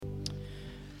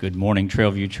Good morning,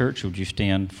 Trailview Church. Would you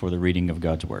stand for the reading of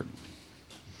God's Word?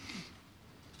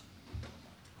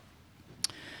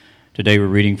 Today we're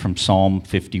reading from Psalm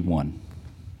 51.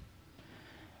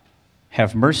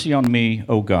 Have mercy on me,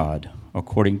 O God,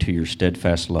 according to your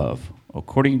steadfast love.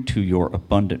 According to your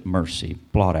abundant mercy,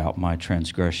 blot out my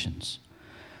transgressions.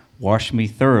 Wash me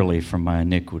thoroughly from my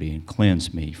iniquity and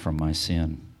cleanse me from my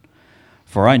sin.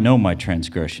 For I know my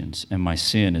transgressions, and my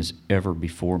sin is ever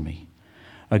before me.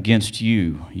 Against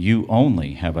you, you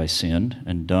only have I sinned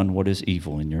and done what is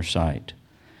evil in your sight,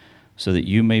 so that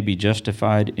you may be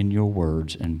justified in your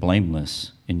words and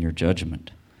blameless in your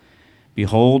judgment.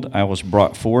 Behold, I was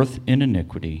brought forth in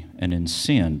iniquity, and in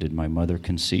sin did my mother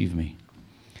conceive me.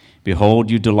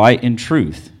 Behold, you delight in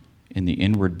truth in the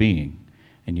inward being,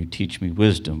 and you teach me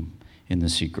wisdom in the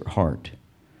secret heart.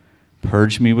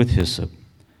 Purge me with hyssop,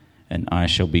 and I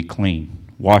shall be clean.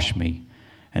 Wash me,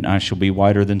 and I shall be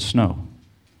whiter than snow.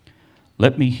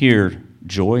 Let me hear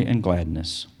joy and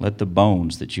gladness. Let the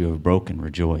bones that you have broken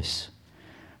rejoice.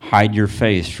 Hide your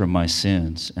face from my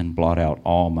sins and blot out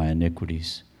all my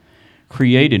iniquities.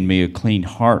 Create in me a clean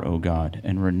heart, O God,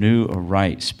 and renew a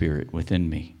right spirit within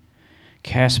me.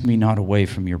 Cast me not away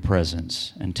from your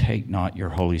presence, and take not your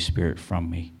Holy Spirit from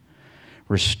me.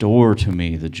 Restore to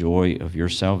me the joy of your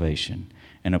salvation,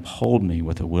 and uphold me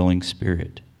with a willing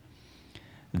spirit.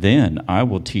 Then I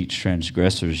will teach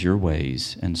transgressors your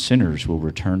ways, and sinners will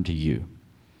return to you.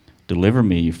 Deliver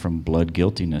me from blood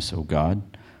guiltiness, O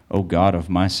God of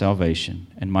my salvation,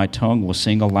 and my tongue will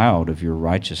sing aloud of your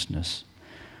righteousness.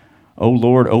 O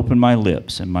Lord, open my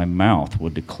lips, and my mouth will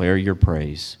declare your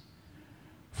praise.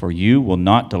 For you will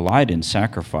not delight in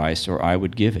sacrifice, or I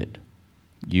would give it.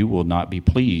 You will not be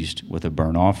pleased with a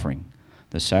burnt offering.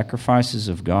 The sacrifices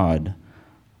of God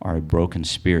are a broken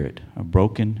spirit, a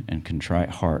broken and contrite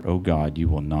heart, O God, you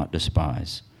will not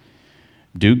despise.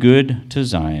 Do good to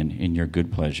Zion in your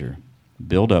good pleasure.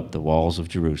 Build up the walls of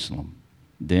Jerusalem.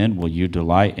 Then will you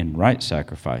delight in right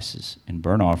sacrifices, in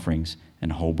burnt offerings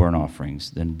and whole burnt offerings.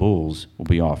 Then bulls will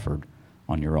be offered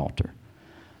on your altar.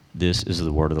 This is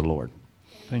the word of the Lord.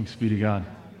 Thanks be to God.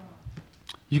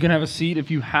 You can have a seat if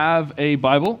you have a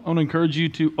Bible. I want to encourage you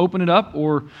to open it up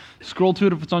or scroll to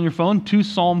it if it's on your phone, to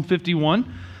Psalm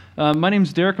 51. My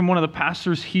name's Derek. I'm one of the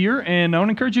pastors here, and I want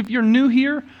to encourage you, if you're new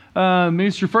here, maybe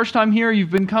it's your first time here,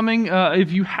 you've been coming,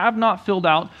 if you have not filled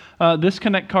out this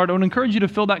Connect card, I would encourage you to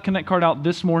fill that Connect card out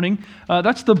this morning.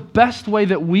 That's the best way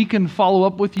that we can follow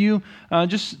up with you,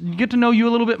 just get to know you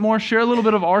a little bit more, share a little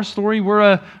bit of our story. We're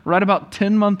a right about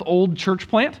 10-month-old church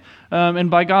plant, and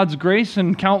by God's grace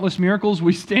and countless miracles,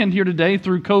 we stand here today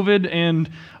through COVID and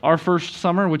our first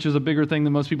summer, which is a bigger thing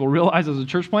than most people realize as a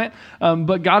church plant.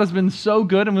 But God has been so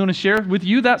good, and we want to share with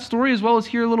you that story as well as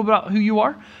hear a little bit about who you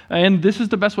are. And this is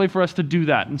the best way for us to do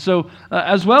that. And so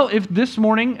as well, if this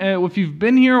morning, if you've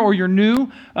been here or you're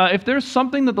new, if there's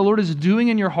something that the Lord is doing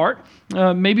in your heart,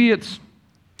 maybe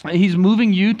He's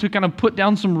moving you to kind of put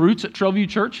down some roots at Trailview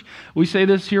Church. We say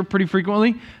this here pretty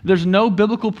frequently. There's no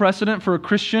biblical precedent for a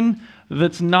Christian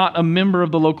that's not a member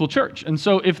of the local church. And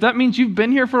so if that means you've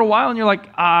been here for a while and you're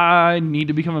like, I need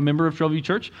to become a member of Trailview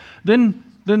Church, then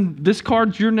this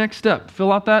card's your next step.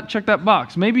 Fill out that, check that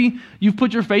box. Maybe you've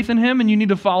put your faith in Him and you need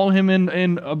to follow Him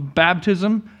in a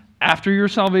baptism after your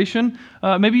salvation.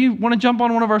 Maybe you want to jump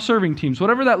on one of our serving teams.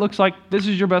 Whatever that looks like, this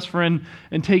is your best friend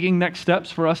in taking next steps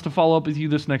for us to follow up with you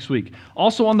this next week.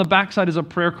 Also on the backside is a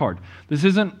prayer card. This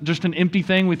isn't just an empty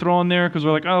thing we throw on there because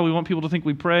we're like, oh, we want people to think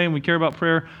we pray and we care about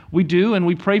prayer. We do, and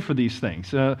we pray for these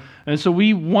things. And so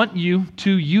we want you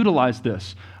to utilize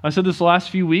this. I said this the last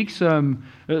few weeks,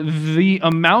 the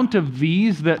amount of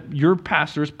these that your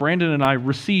pastors, Brandon and I,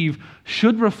 receive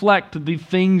should reflect the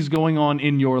things going on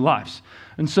in your lives.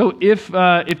 And so if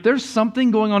there's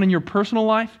something going on in your personal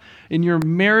life, in your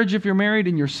marriage if you're married,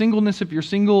 in your singleness if you're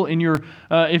single,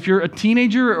 if you're a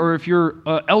teenager or if you're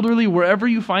elderly, wherever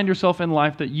you find yourself in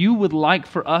life that you would like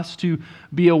for us to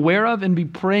be aware of and be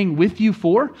praying with you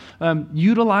for,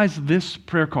 utilize this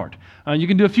prayer card. You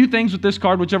can do a few things with this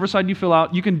card, whichever side you fill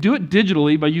out. You can do it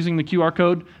digitally by using the QR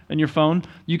code on your phone.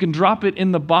 You can drop it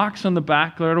in the box on the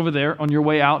back right over there on your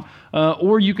way out,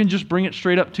 or you can just bring it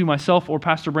straight up to myself or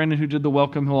Pastor Brandon, who did the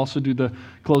welcome. He'll also do the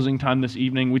closing time this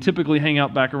evening. We typically hang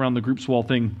out back around the groups wall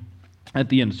thing at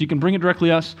the end. So you can bring it directly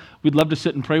to us. We'd love to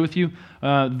sit and pray with you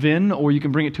then, or you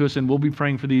can bring it to us, and we'll be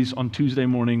praying for these on Tuesday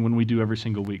morning when we do every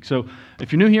single week. So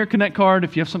if you're new here, Connect card.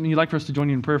 If you have something you'd like for us to join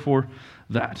you in prayer for,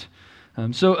 that.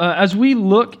 So as we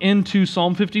look into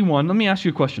Psalm 51, let me ask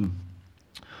you a question.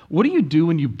 What do you do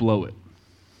when you blow it?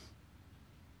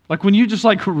 Like when you just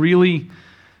really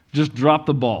just drop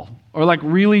the ball or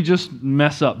really just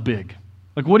mess up big?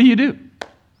 Like what do you do?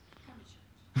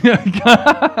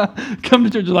 Come to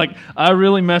church, like, I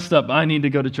really messed up. I need to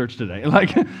go to church today.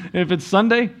 Like, if it's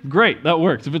Sunday, great, that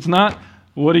works. If it's not,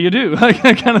 what do you do? Like,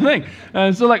 that kind of thing.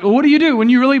 So, like, what do you do when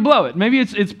you really blow it? Maybe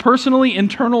it's personally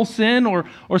internal sin or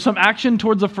some action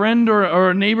towards a friend or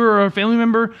a neighbor or a family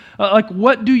member. Like,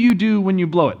 what do you do when you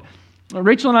blow it?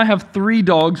 Rachel and I have 3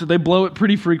 dogs. They blow it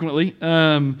pretty frequently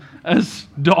as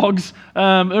dogs.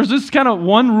 There's this kind of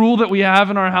one rule that we have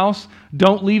in our house.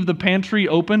 Don't leave the pantry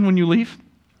open when you leave,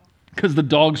 because the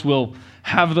dogs will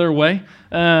have their way.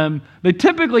 They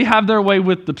typically have their way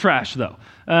with the trash, though.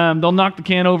 They'll knock the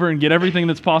can over and get everything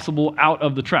that's possible out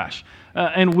of the trash.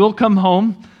 And we'll come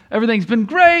home. Everything's been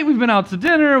great. We've been out to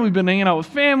dinner. We've been hanging out with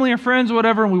family or friends or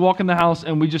whatever, and we walk in the house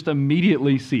and we just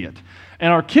immediately see it.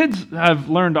 And our kids have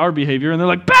learned our behavior, and they're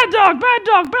like, bad dog, bad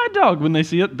dog, bad dog. When they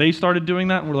see it, they started doing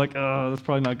that, and we're like, that's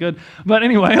probably not good. But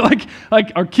anyway, like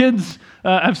our kids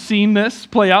have seen this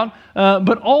play out.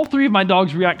 But all 3 of my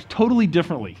dogs react totally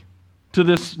differently to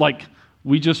this, like,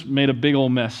 we just made a big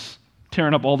old mess,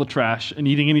 tearing up all the trash and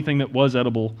eating anything that was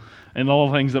edible and all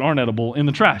the things that aren't edible in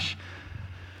the trash.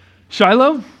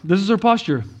 Shiloh, this is her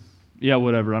posture. Yeah,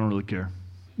 whatever, I don't really care.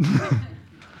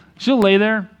 She'll lay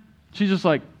there. She's just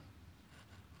like,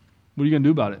 what are you going to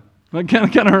do about it? Like, kind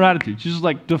of her attitude. She's just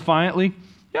like, defiantly,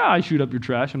 yeah, I shoot up your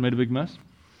trash and made a big mess.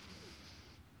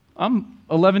 I'm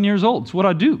 11 years old. It's what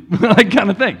I do. Like, kind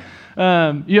of thing.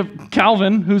 You have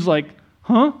Calvin, who's like,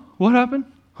 huh? What happened?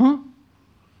 Huh?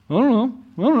 I don't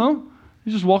know.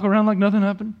 He's just walking around like nothing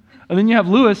happened. And then you have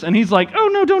Lewis, and he's like, oh,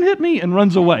 no, don't hit me, and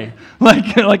runs away.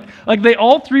 Like they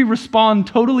all 3 respond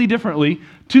totally differently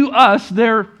to us,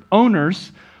 their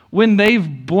owners, when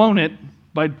they've blown it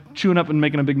by chewing up and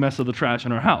making a big mess of the trash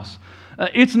in our house.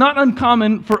 It's not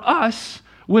uncommon for us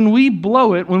when we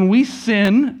blow it, when we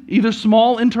sin, either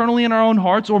small internally in our own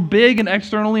hearts or big and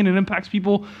externally, and it impacts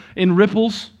people in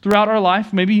ripples throughout our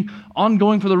life, maybe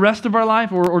ongoing for the rest of our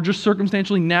life or just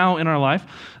circumstantially now in our life.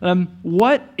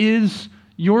 What is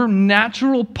your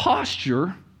natural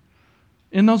posture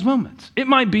in those moments? It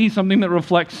might be something that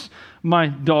reflects my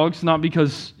dogs, not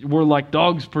because we're like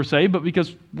dogs per se, but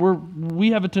because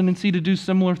we have a tendency to do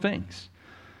similar things.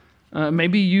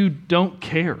 Maybe you don't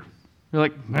care. You're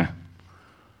like, meh,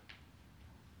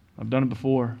 I've done it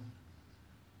before.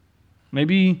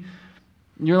 Maybe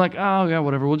you're like, oh yeah,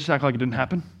 whatever, we'll just act like it didn't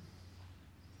happen.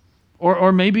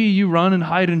 Or maybe you run and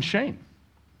hide in shame.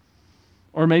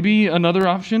 Or maybe another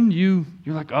option, you're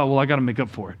like, oh, well, I got to make up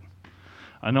for it.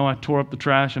 I know I tore up the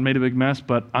trash and made a big mess,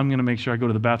 but I'm going to make sure I go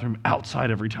to the bathroom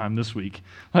outside every time this week.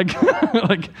 To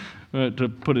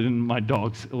put it in my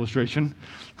dog's illustration.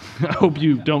 I hope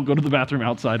you don't go to the bathroom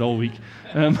outside all week.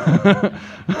 Some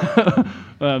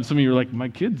of you are like, my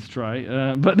kids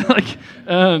try. But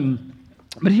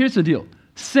here's the deal.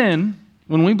 Sin,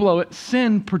 when we blow it,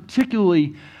 sin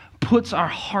particularly puts our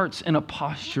hearts in a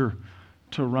posture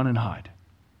to run and hide.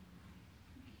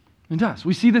 It does.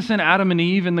 We see this in Adam and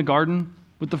Eve in the garden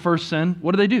with the first sin.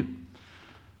 What do?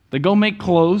 They go make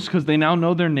clothes because they now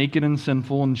know they're naked and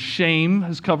sinful, and shame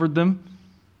has covered them.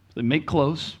 They make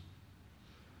clothes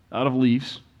out of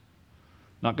leaves.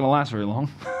 Not going to last very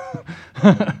long.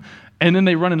 And then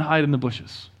they run and hide in the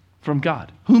bushes from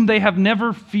God, whom they have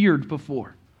never feared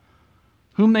before,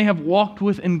 whom they have walked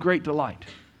with in great delight.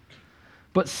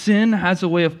 But sin has a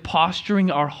way of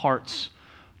posturing our hearts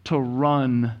to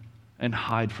run and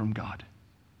hide from God.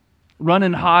 Run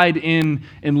and hide in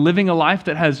living a life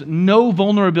that has no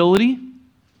vulnerability.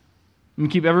 And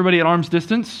keep everybody at arm's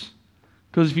distance.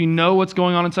 Because if you know what's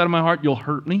going on inside of my heart, you'll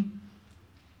hurt me.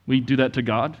 We do that to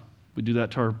God. We do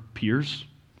that to our peers,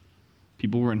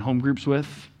 people we're in home groups with.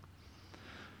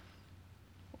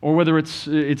 Or whether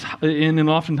and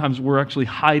oftentimes we're actually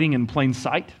hiding in plain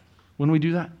sight when we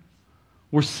do that.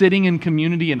 We're sitting in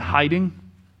community and hiding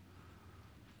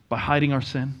by hiding our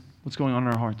sin, what's going on in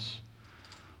our hearts.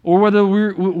 Or whether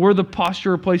we're the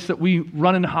posture or place that we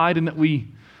run and hide and that we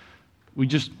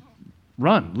just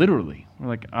run, literally. We're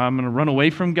like, I'm going to run away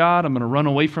from God. I'm going to run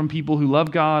away from people who love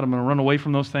God. I'm going to run away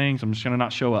from those things. I'm just going to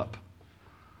not show up.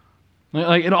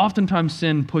 It oftentimes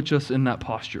sin puts us in that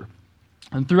posture.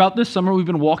 And throughout this summer, we've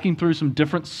been walking through some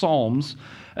different psalms.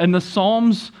 And the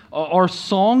psalms are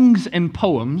songs and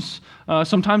poems.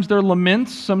 Sometimes they're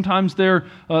laments. Sometimes they're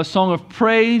a song of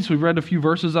praise. We read a few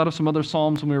verses out of some other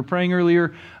psalms when we were praying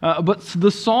earlier. But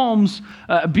the psalms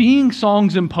being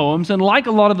songs and poems, and like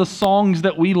a lot of the songs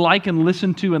that we like and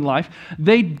listen to in life,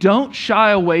 they don't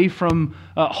shy away from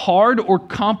hard or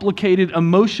complicated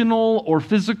emotional or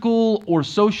physical or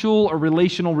social or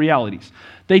relational realities.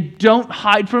 They don't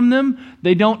hide from them.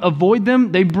 They don't avoid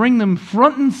them. They bring them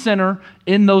front and center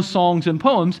in those songs and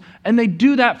poems, and they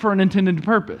do that for an intended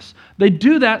purpose. They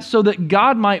do that so that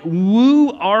God might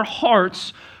woo our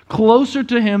hearts closer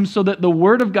to Him so that the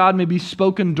Word of God may be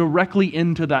spoken directly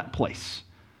into that place.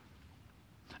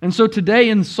 And so today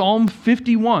in Psalm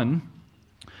 51,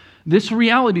 this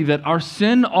reality that our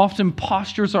sin often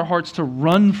postures our hearts to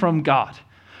run from God,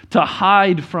 to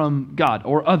hide from God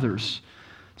or others,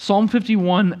 Psalm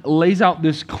 51 lays out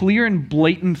this clear and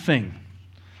blatant thing.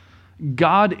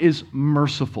 God is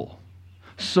merciful,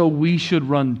 so we should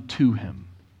run to Him.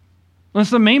 That's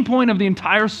the main point of the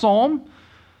entire psalm.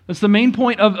 That's the main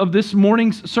point of this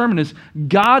morning's sermon is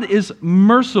God is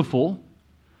merciful.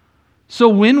 So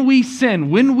when we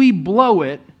sin, when we blow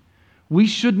it, we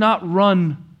should not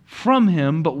run from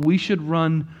Him, but we should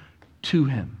run to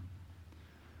Him.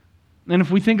 And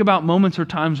if we think about moments or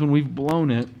times when we've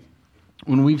blown it,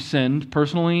 when we've sinned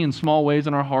personally in small ways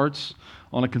in our hearts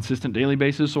on a consistent daily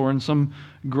basis or in some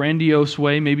grandiose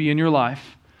way, maybe in your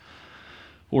life,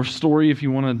 or story if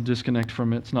you want to disconnect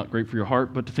from it. It's not great for your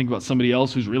heart, but to think about somebody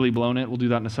else who's really blown it. We'll do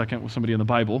that in a second with somebody in the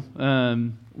Bible.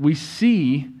 We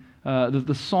see that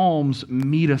the Psalms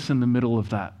meet us in the middle of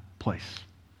that place.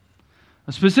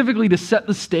 Specifically to set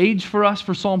the stage for us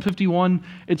for Psalm 51,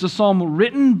 it's a psalm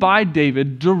written by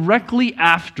David directly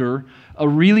after a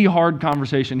really hard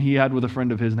conversation he had with a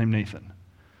friend of his named Nathan.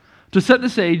 To set the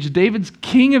stage, David's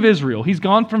king of Israel. He's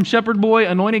gone from shepherd boy,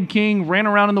 anointed king, ran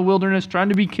around in the wilderness trying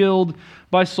to be killed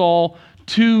by Saul,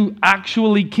 to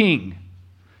actually king.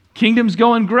 Kingdom's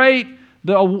going great.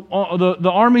 The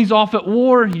army's off at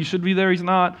war. He should be there. He's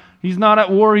not. He's not at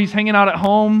war. He's hanging out at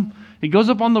home. He goes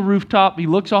up on the rooftop. He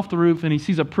looks off the roof, and he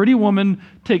sees a pretty woman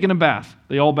taking a bath.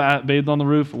 They all bathed on the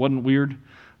roof. It wasn't weird.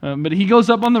 But he goes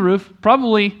up on the roof,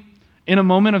 probably in a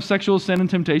moment of sexual sin and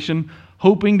temptation,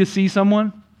 hoping to see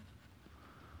someone.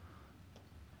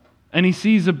 And he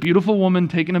sees a beautiful woman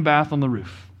taking a bath on the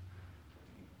roof.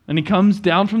 And he comes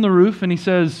down from the roof, and he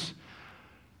says,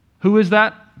 "Who is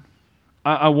that?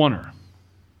 I want her."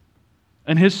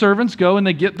 And his servants go, and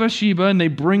they get Bathsheba, and they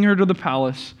bring her to the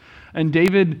palace. And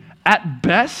David, at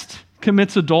best,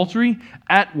 commits adultery.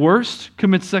 At worst,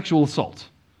 commits sexual assault.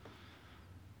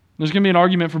 There's going to be an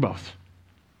argument for both.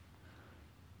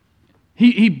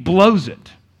 He blows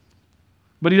it.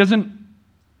 But he doesn't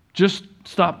just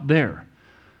stop there.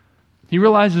 He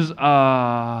realizes,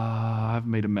 I've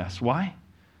made a mess. Why?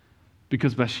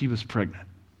 Because Bathsheba's pregnant.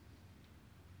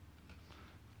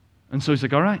 And so he's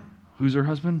like, all right, who's her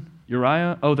husband?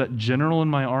 Uriah? Oh, that general in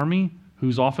my army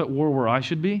who's off at war where I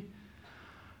should be?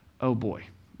 Oh boy.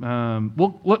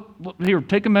 Here,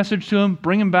 take a message to him,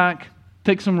 bring him back,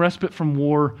 take some respite from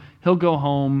war. He'll go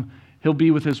home, he'll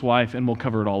be with his wife, and we'll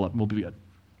cover it all up, and we'll be good.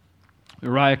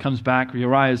 Uriah comes back.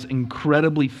 Uriah is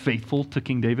incredibly faithful to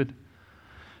King David,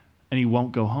 and he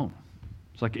won't go home.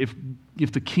 It's like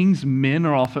if the king's men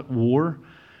are off at war,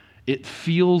 it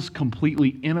feels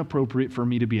completely inappropriate for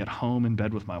me to be at home in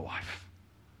bed with my wife.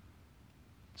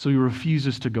 So he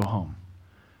refuses to go home.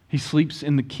 He sleeps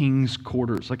in the king's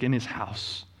quarters, like in his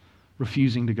house,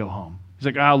 refusing to go home. He's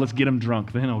like, let's get him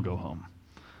drunk, then he'll go home.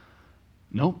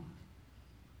 Nope.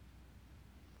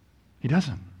 He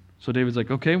doesn't. So David's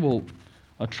like, okay, well,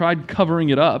 I tried covering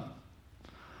it up.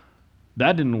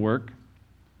 That didn't work.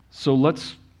 So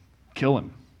let's kill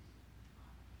him.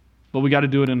 But we got to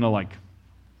do it in a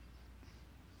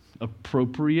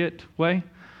appropriate way.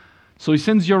 So he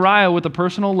sends Uriah with a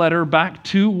personal letter back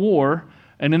to war,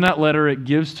 and in that letter it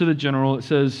gives to the general, it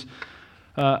says,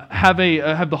 have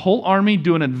the whole army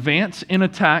do an advance in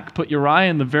attack, put Uriah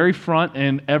in the very front,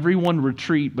 and everyone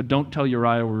retreat, but don't tell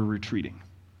Uriah we're retreating.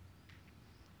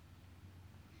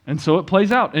 And so it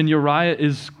plays out, and Uriah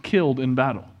is killed in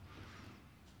battle.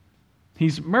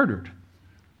 He's murdered.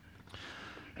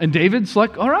 And David's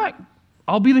like, all right,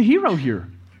 I'll be the hero here.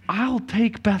 I'll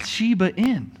take Bathsheba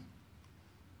in.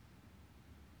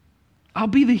 I'll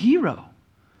be the hero.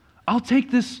 I'll take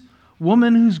this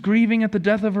woman who's grieving at the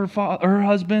death of her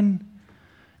husband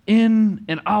in,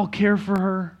 and I'll care for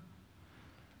her.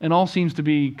 And all seems to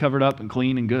be covered up and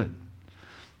clean and good.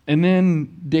 And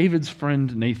then David's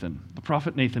friend Nathan, the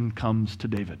prophet Nathan, comes to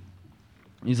David.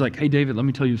 He's like, hey, David, let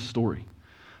me tell you a story.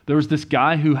 There was this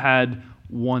guy who had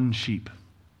one sheep.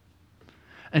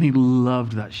 And he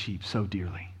loved that sheep so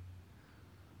dearly.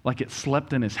 Like it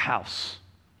slept in his house.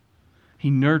 He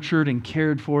nurtured and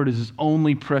cared for it as his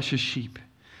only precious sheep.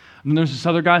 And then there's this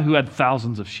other guy who had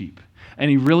thousands of sheep. And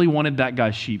he really wanted that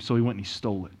guy's sheep, so he went and he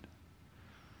stole it.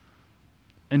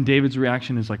 And David's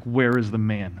reaction is like, where is the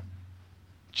man?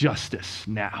 Justice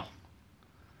now.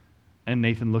 And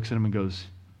Nathan looks at him and goes,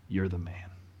 you're the man.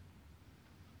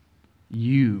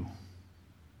 You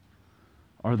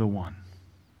are the one.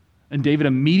 And David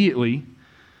immediately,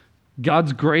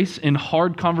 God's grace in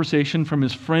hard conversation from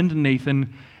his friend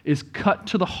Nathan is cut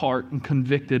to the heart and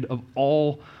convicted of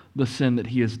all the sin that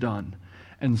he has done.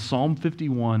 And Psalm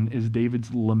 51 is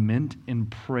David's lament and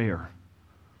prayer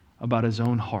about his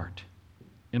own heart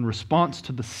in response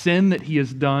to the sin that he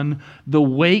has done, the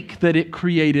wake that it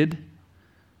created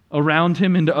around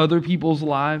him into other people's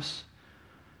lives.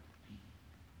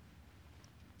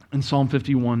 And Psalm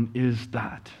 51 is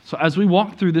that. So as we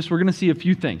walk through this, we're going to see a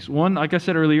few things. One, like I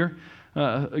said earlier,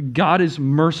 God is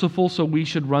merciful, so we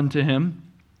should run to him.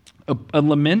 A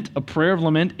lament, a prayer of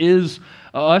lament, is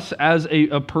us as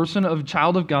a person, a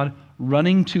child of God,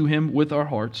 running to him with our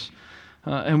hearts.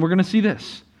 And we're going to see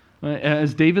this.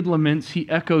 As David laments, he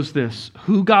echoes this: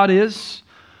 who God is,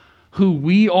 who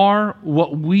we are,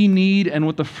 what we need, and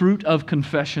what the fruit of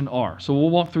confession are. So we'll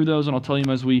walk through those, and I'll tell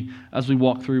you as we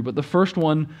walk through. But the first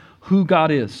one, who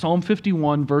God is. Psalm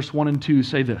 51, verse 1 and 2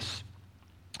 say this: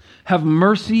 have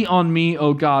mercy on me,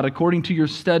 O God, according to your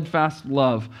steadfast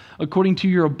love. According to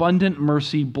your abundant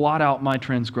mercy, blot out my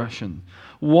transgression.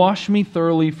 Wash me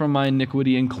thoroughly from my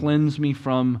iniquity and cleanse me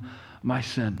from my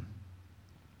sin.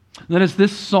 Then as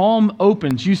this psalm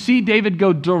opens, you see David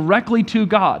go directly to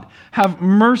God. Have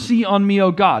mercy on me,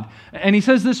 O God. And he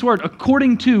says this word,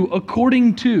 according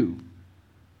to.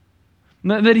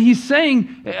 That he's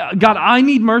saying, God, I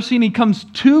need mercy, and he comes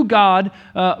to God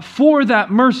for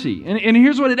that mercy. And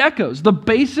here's what it echoes. The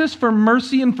basis for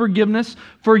mercy and forgiveness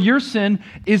for your sin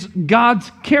is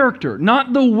God's character,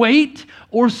 not the weight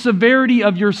or severity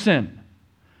of your sin.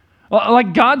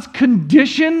 Like God's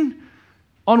condition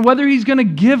on whether he's going to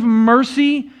give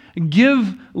mercy,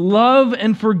 give love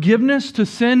and forgiveness to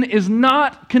sin is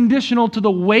not conditional to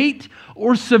the weight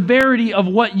or severity of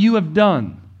what you have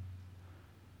done.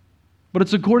 But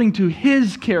it's according to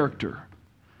his character,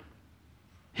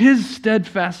 his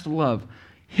steadfast love,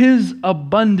 his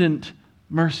abundant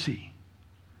mercy.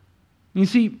 You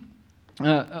see,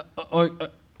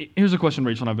 here's a question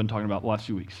Rachel and I have been talking about the last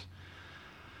few weeks.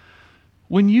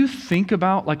 When you think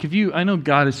about, I know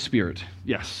God is spirit.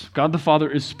 Yes, God the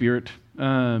Father is spirit.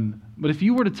 But if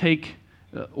you were to take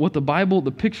what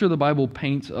the picture the Bible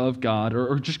paints of God,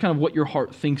 or just kind of what your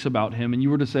heart thinks about him, and you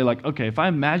were to say, okay, if I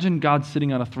imagine God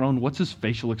sitting on a throne, what's his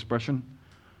facial expression?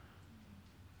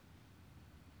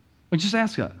 Just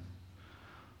ask that.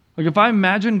 If I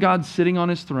imagine God sitting on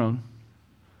his throne,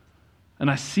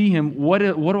 and I see him, what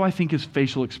do I think his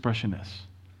facial expression is?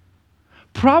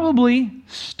 Probably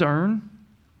stern.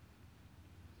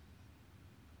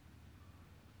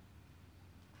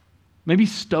 Maybe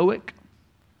stoic.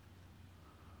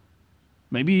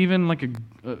 Maybe even like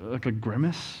a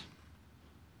grimace.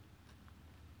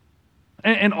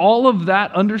 And all of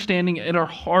that understanding in our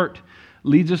heart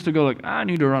leads us to go I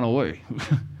need to run away.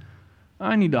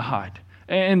 I need to hide.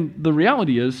 And the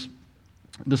reality is,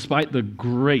 despite the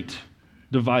great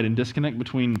divide and disconnect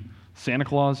between Santa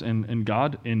Claus and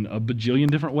God in a bajillion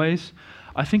different ways,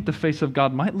 I think the face of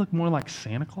God might look more like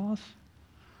Santa Claus.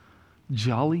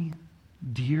 Jolly,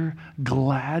 dear,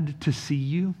 glad to see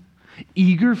you,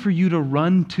 eager for you to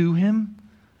run to him,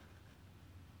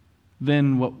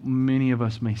 than what many of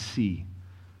us may see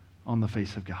on the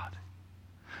face of God.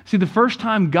 See, the first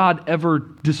time God ever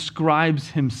describes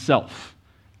himself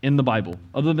in the Bible,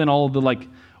 other than all of the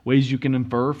ways you can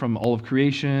infer from all of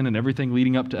creation and everything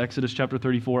leading up to Exodus chapter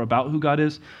 34 about who God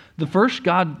is, the first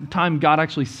time God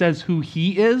actually says who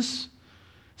he is,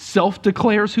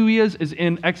 self-declares who he is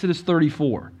in Exodus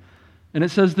 34. And it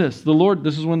says this: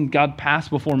 this is when God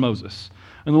passed before Moses.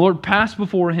 And the Lord passed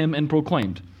before him and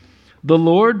proclaimed, the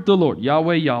Lord,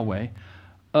 Yahweh, Yahweh,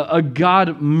 a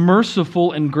God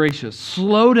merciful and gracious,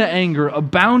 slow to anger,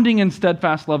 abounding in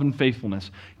steadfast love and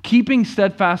faithfulness, keeping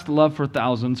steadfast love for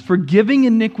thousands, forgiving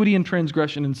iniquity and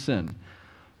transgression and sin,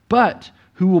 but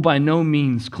who will by no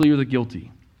means clear the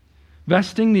guilty,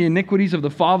 vesting the iniquities of the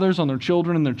fathers on their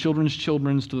children and their children's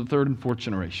children to the third and fourth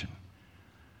generation.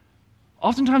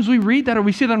 Oftentimes we read that or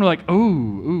we see that and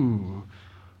we're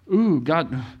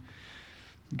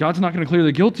God's not going to clear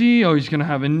the guilty. Oh, he's going to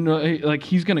have,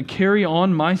 he's going to carry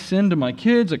on my sin to my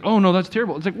kids. Oh no, that's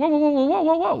terrible. It's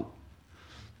whoa.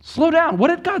 Slow down. What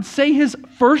did God say his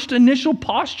first initial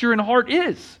posture and heart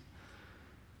is?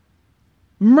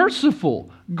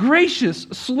 Merciful, gracious,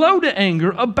 slow to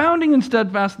anger, abounding in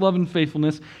steadfast love and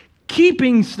faithfulness,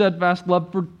 keeping steadfast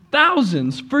love for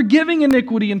thousands, forgiving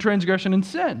iniquity and transgression and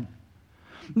sin.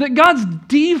 That God's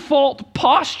default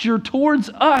posture towards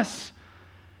us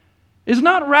is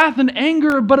not wrath and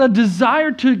anger, but a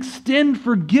desire to extend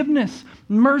forgiveness,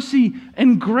 mercy,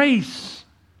 and grace,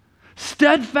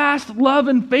 steadfast love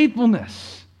and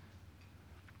faithfulness.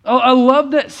 I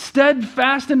love that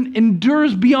steadfast and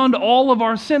endures beyond all of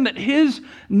our sin, that his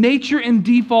nature and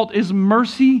default is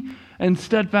mercy and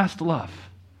steadfast love.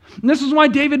 And this is why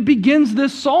David begins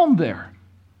this psalm there.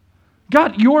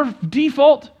 God, your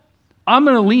default, I'm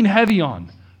going to lean heavy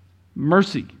on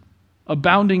mercy,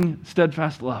 abounding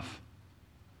steadfast love.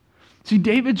 See,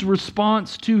 David's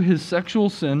response to his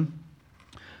sexual sin,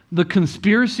 the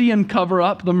conspiracy and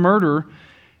cover-up, the murder,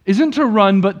 isn't to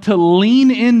run, but to lean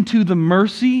into the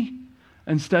mercy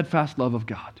and steadfast love of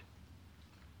God.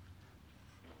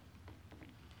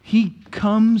 He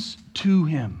comes to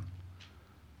him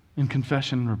in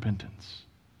confession and repentance.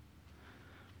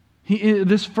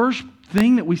 This first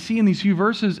thing that we see in these few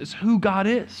verses is who God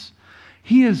is.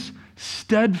 He is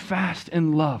steadfast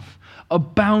in love,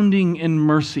 abounding in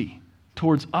mercy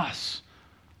towards us,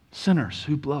 sinners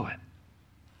who blow it.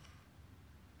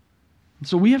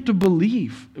 So we have to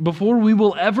believe before we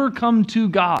will ever come to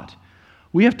God.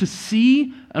 We have to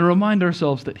see and remind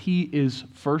ourselves that he is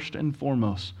first and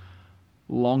foremost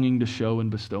longing to show and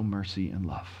bestow mercy and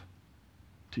love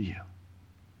to you,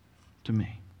 to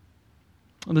me.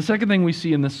 And the second thing we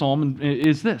see in this psalm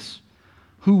is this,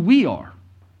 who we are.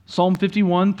 Psalm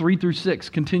 51,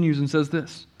 3-6 continues and says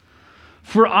this,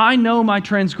 "For I know my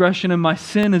transgression and my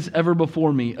sin is ever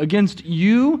before me. Against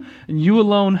you and you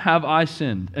alone have I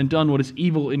sinned and done what is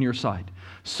evil in your sight,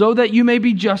 so that you may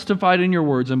be justified in your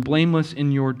words and blameless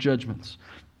in your judgments.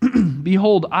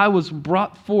 Behold, I was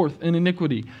brought forth in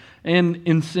iniquity, and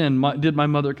in sin did my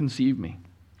mother conceive me.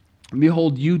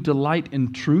 Behold, you delight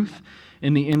in truth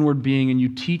in the inward being, and you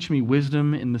teach me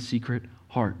wisdom in the secret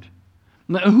heart."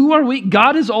 Now, who are we?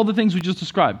 God is all the things we just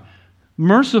described.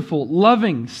 Merciful,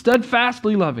 loving,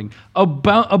 steadfastly loving,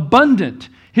 abundant.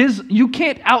 You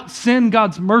can't out-sin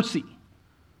God's mercy.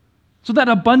 So that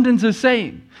abundance is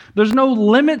saying there's no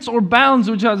limits or bounds,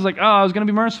 which I was like, oh, I was going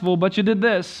to be merciful, but you did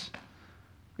this.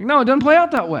 No, it doesn't play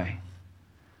out that way.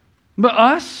 But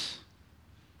us,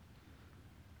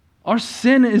 our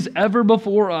sin is ever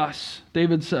before us,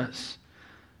 David says.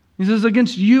 He says,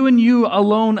 against you and you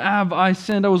alone have I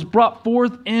sinned. I was brought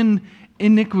forth in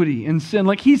iniquity and sin.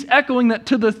 Like he's echoing that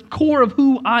to the core of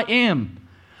who I am.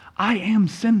 I am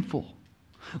sinful.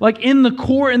 Like in the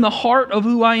core, in the heart of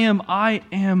who I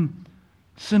am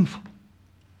sinful.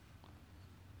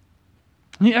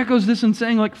 And he echoes this in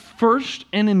saying, like, first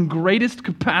and in greatest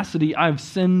capacity, I've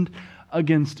sinned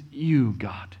against you,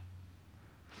 God.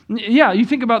 Yeah, you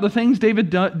think about the things David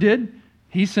did.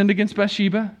 He sinned against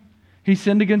Bathsheba. He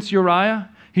sinned against Uriah.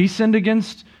 He sinned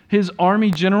against his army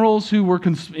generals who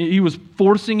he was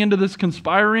forcing into this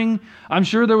conspiring. I'm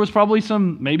sure there was probably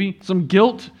maybe some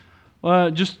guilt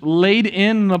just laid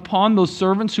in upon those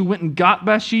servants who went and got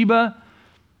Bathsheba.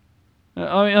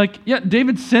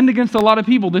 David sinned against a lot of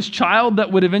people. This child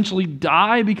that would eventually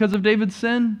die because of David's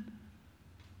sin.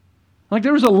 Like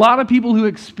there was a lot of people who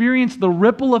experienced the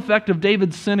ripple effect of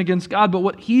David's sin against God, but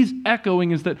what he's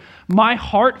echoing is that my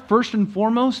heart, first and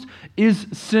foremost, is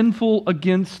sinful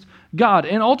against God.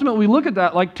 And ultimately, we look at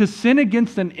that like to sin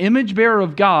against an image bearer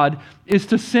of God is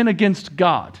to sin against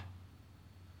God.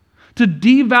 To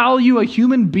devalue a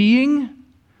human being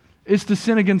is to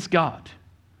sin against God.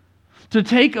 To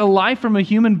take a life from a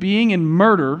human being in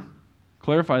murder,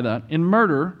 clarify that, in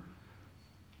murder,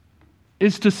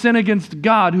 is to sin against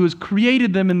God who has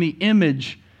created them in the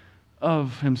image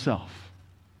of himself.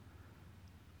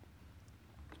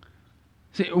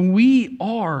 See, we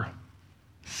are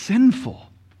sinful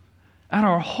at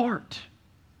our heart.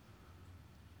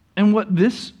 And what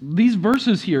these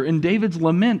verses here in David's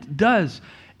lament does,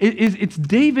 it's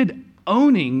David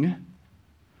owning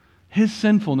his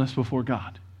sinfulness before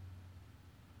God.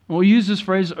 We use this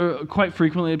phrase quite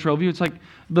frequently at Trailview. It's like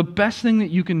the best thing that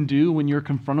you can do when you're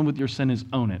confronted with your sin is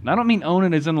own it. And I don't mean own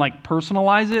it as in like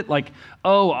personalize it, like,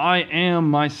 oh, I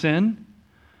am my sin,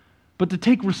 but to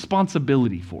take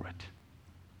responsibility for it.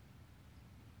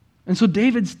 And so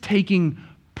David's taking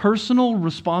personal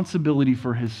responsibility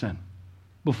for his sin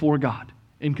before God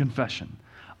in confession.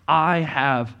 I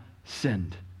have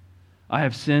sinned. I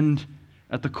have sinned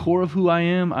at the core of who I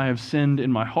am. I have sinned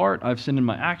in my heart. I've sinned in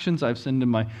my actions. I've sinned in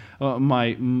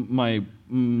my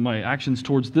actions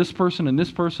towards this person and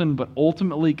this person. But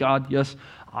ultimately, God, yes,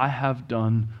 I have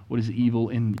done what is evil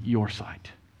in your sight.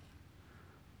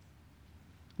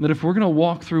 That if we're going to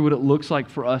walk through what it looks like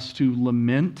for us to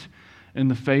lament in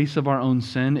the face of our own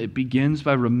sin, it begins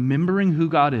by remembering who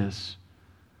God is,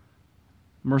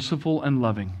 merciful and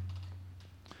loving.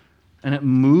 And it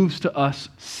moves to us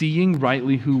seeing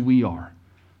rightly who we are,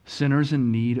 sinners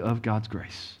in need of God's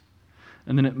grace.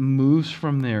 And then it moves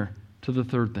from there to the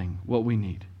third thing, what we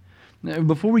need. Now,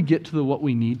 before we get to the what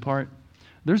we need part,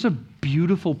 there's a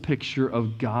beautiful picture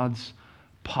of God's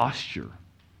posture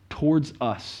towards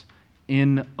us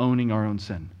in owning our own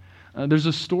sin. There's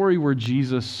a story where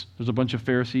there's a bunch of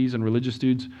Pharisees and religious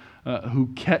dudes who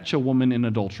catch a woman in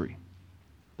adultery.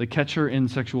 They catch her in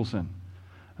sexual sin,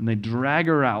 and they drag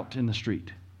her out in the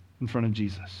street in front of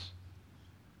Jesus.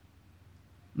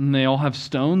 And they all have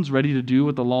stones ready to do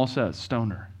what the law says, stone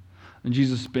her. And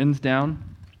Jesus bends down,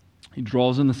 he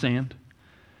draws in the sand,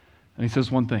 and he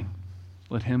says one thing,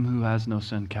 let him who has no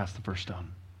sin cast the first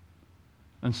stone.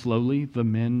 And slowly the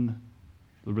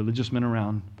religious men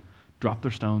around, drop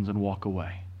their stones and walk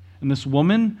away. And this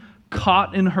woman,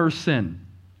 caught in her sin,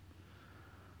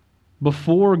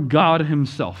 before God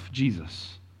himself,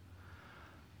 Jesus,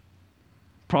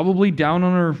 probably down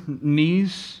on her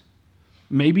knees,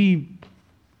 maybe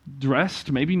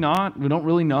dressed, maybe not, we don't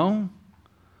really know,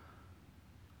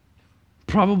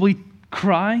 probably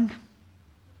crying.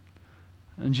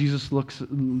 And Jesus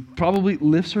probably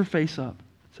lifts her face up,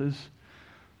 says,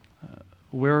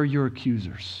 where are your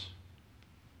accusers?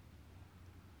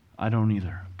 I don't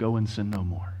either. Go and sin no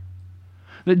more.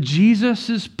 That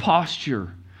Jesus'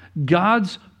 posture,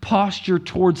 God's posture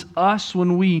towards us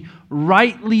when we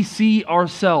rightly see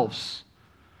ourselves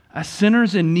as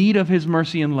sinners in need of his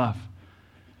mercy and love,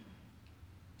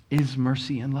 is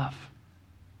mercy and love.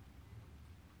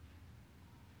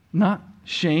 Not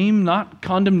shame, not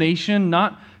condemnation,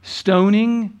 not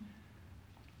stoning.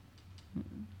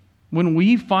 When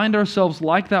we find ourselves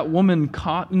like that woman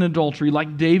caught in adultery,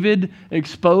 like David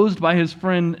exposed by his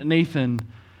friend Nathan,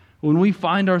 when we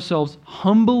find ourselves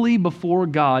humbly before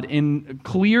God in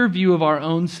clear view of our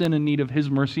own sin and need of his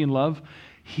mercy and love,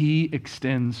 he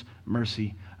extends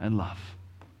mercy and love.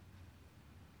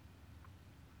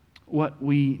 What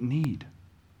we need.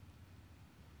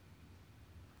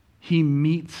 He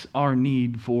meets our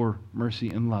need for mercy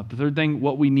and love. The third thing,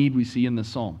 what we need, we see in this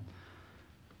psalm.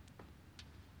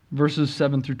 Verses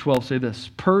 7 through 12 say this,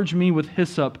 purge me with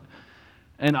hyssop,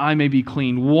 and I may be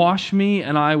clean. Wash me,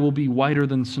 and I will be whiter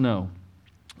than snow.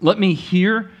 Let me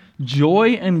hear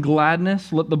joy and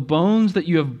gladness. Let the bones that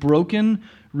you have broken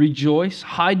rejoice.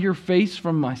 Hide your face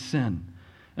from my sin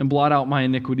and blot out my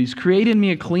iniquities. Create in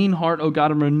me a clean heart, O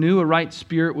God, and renew a right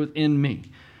spirit within me.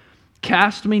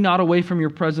 Cast me not away from your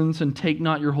presence, and take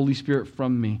not your Holy Spirit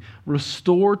from me.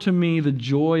 Restore to me the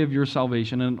joy of your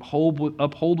salvation, and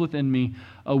uphold within me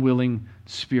a willing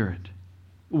spirit.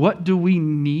 What do we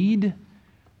need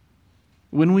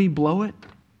when we blow it?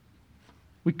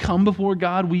 We come before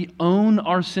God. We own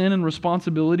our sin and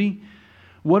responsibility.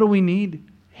 What do we need?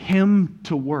 Him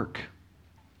to work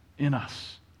in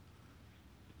us.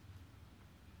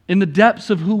 In the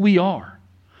depths of who we are,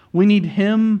 we need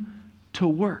Him to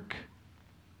work.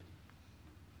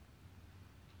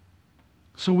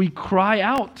 So we cry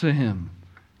out to Him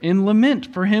in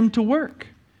lament for Him to work.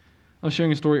 I was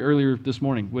sharing a story earlier this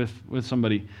morning with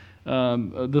somebody.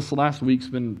 This last week's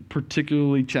been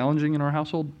particularly challenging in our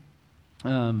household.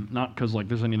 Not because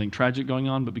there's anything tragic going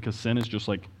on, but because sin is just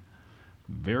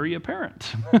very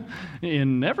apparent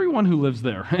in everyone who lives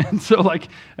there. And so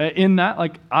in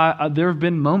that, there have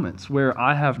been moments where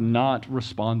I have not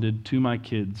responded to my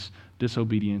kids'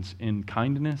 disobedience in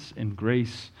kindness and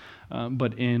grace,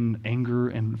 but in anger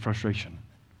and frustration.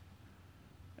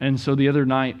 And so the other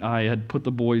night, I had put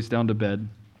the boys down to bed.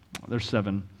 They're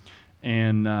 7.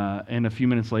 And a few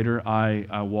minutes later,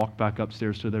 I walked back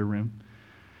upstairs to their room.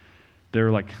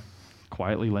 They're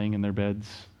quietly laying in their beds.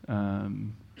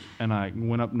 And I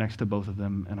went up next to both of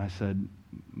them and I said,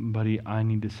 buddy, I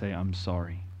need to say I'm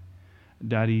sorry.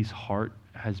 Daddy's heart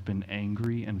has been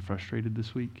angry and frustrated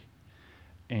this week.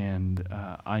 And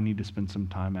I need to spend some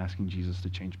time asking Jesus to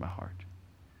change my heart.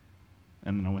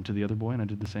 And then I went to the other boy and I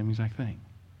did the same exact thing.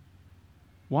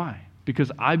 Why?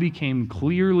 Because I became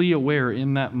clearly aware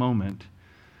in that moment,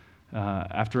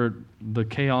 after the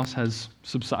chaos has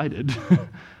subsided,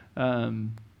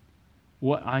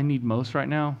 what I need most right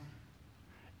now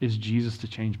is Jesus to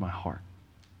change my heart.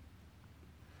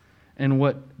 And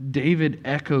what David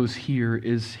echoes here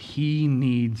is he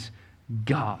needs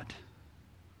God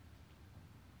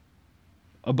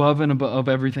above and above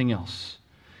everything else.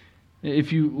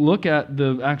 If you look at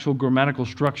the actual grammatical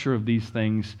structure of these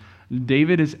things,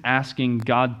 David is asking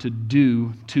God to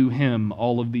do to him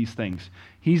all of these things.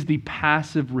 He's the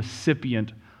passive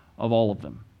recipient of all of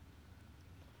them.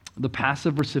 The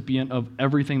passive recipient of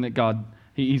everything that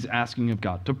he's asking of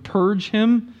God. To purge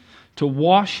him, to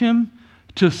wash him,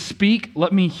 to speak,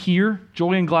 let me hear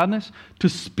joy and gladness, to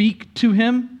speak to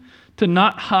him, to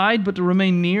not hide but to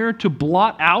remain near, to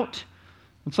blot out.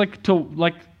 It's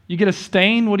you get a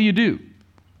stain, what do?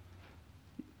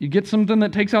 You get something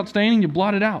that takes out stain and you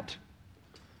blot it out.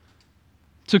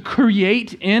 to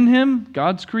create in him,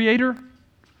 God's creator,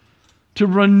 to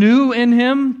renew in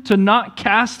him, to not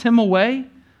cast him away,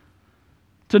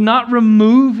 to not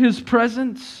remove his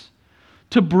presence,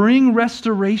 to bring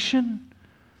restoration.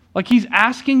 Like he's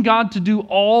asking God to do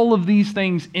all of these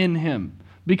things in him.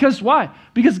 Because why?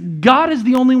 Because God is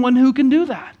the only one who can do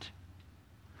that.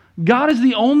 God is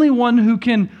the only one who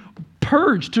can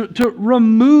purge, to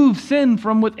remove sin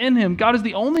from within him. God is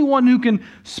the only one who can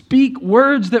speak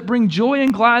words that bring joy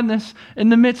and gladness in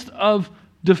the midst of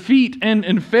defeat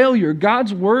and failure.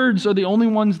 God's words are the only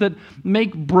ones that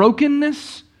make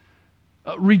brokenness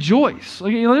rejoice.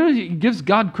 Like, he literally gives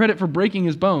God credit for breaking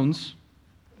his bones.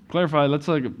 Clarify, that's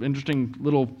like an interesting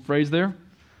little phrase there.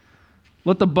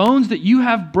 Let the bones that you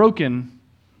have broken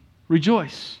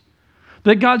rejoice.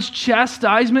 That God's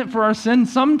chastisement for our sin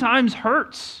sometimes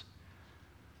hurts.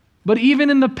 But even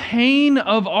in the pain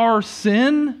of our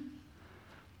sin,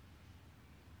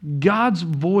 God's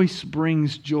voice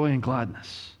brings joy and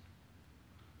gladness.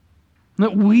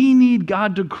 That we need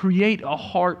God to create a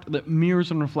heart that mirrors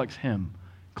and reflects him,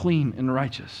 clean and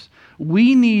righteous.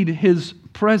 We need his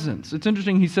presence. It's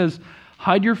interesting, he says,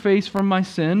 hide your face from my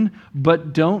sin,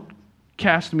 but don't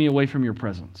cast me away from your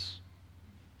presence.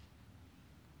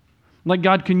 Like,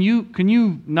 God, can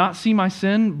you not see my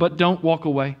sin, but don't walk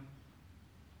away?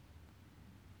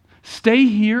 Stay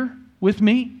here with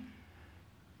me,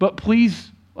 but please,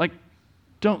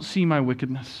 don't see my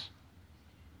wickedness.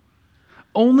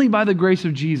 Only by the grace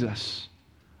of Jesus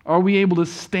are we able to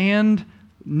stand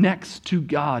next to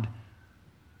God,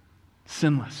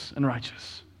 sinless and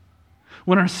righteous.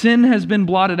 When our sin has been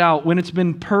blotted out, when it's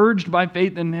been purged by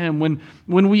faith in him,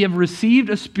 when we have received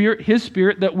his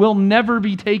spirit that will never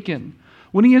be taken,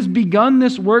 when he has begun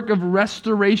this work of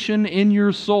restoration in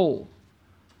your soul,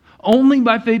 only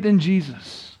by faith in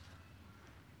Jesus.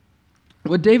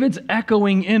 What David's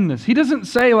echoing in this, he doesn't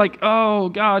say oh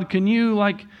God, can you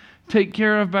take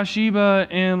care of Bathsheba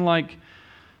and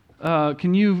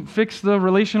can you fix the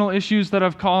relational issues that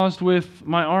I've caused with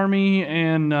my army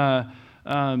and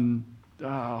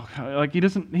he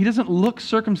doesn't look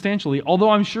circumstantially, although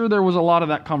I'm sure there was a lot of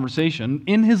that conversation.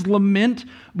 In his lament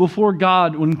before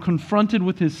God when confronted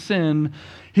with his sin,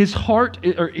 his heart,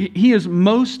 or he is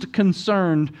most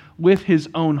concerned with his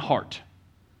own heart.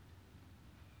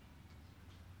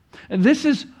 And this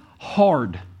is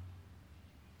hard.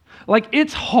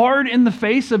 It's hard in the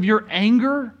face of your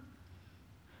anger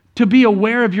to be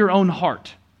aware of your own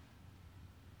heart.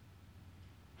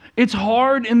 It's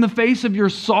hard in the face of your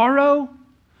sorrow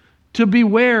to be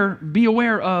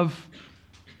aware of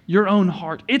your own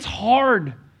heart. It's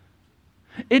hard.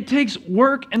 It takes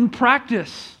work and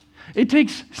practice. It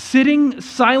takes sitting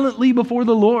silently before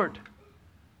the Lord.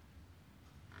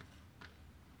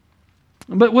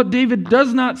 But what David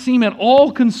does not seem at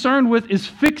all concerned with is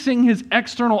fixing his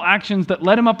external actions that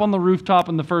led him up on the rooftop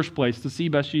in the first place to see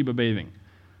Bathsheba bathing.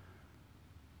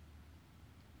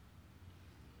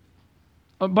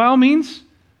 By all means,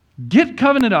 get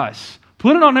covenant eyes.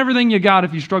 Put it on everything you got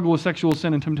if you struggle with sexual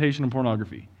sin and temptation and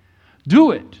pornography.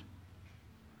 Do it.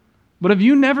 But if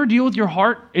you never deal with your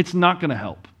heart, it's not going to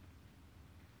help.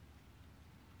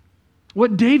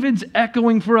 What David's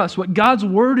echoing for us, what God's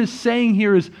word is saying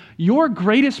here is your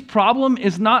greatest problem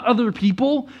is not other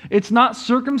people, it's not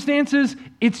circumstances,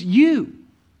 it's you.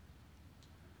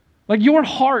 Your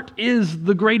heart is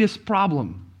the greatest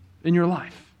problem in your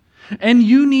life. And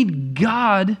you need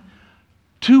God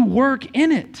to work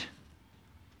in it.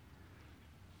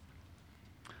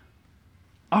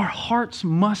 Our hearts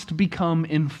must become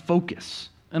in focus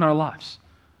in our lives.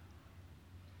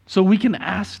 So we can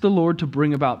ask the Lord to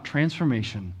bring about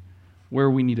transformation where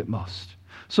we need it most.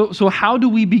 So how do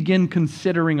we begin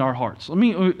considering our hearts? Let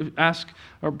me ask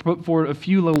or put forward a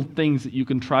few little things that you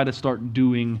can try to start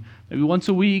doing maybe once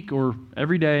a week or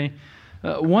every day.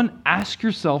 One, ask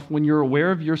yourself when you're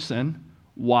aware of your sin,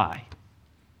 why?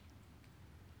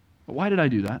 Why did I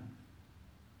do that?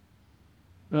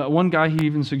 One guy, he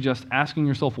even suggests asking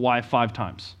yourself why 5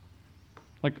 times.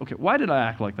 Okay, why did I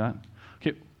act like that?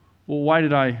 Okay, well, why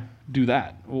did I do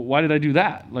that? Well, why did I do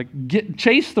that?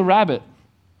 Chase the rabbit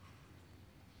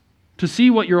to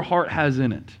see what your heart has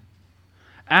in it.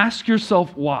 Ask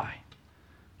yourself why.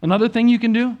 Another thing you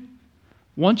can do,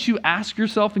 once you ask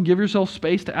yourself and give yourself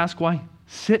space to ask why,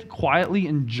 sit quietly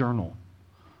and journal.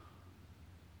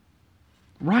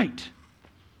 Write.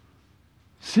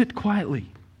 Sit quietly.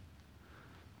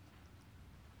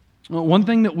 One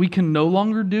thing that we can no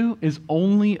longer do is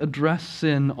only address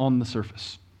sin on the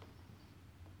surface.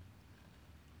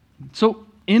 So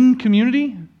in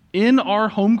community, in our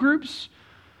home groups,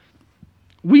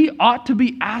 We ought to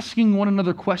be asking one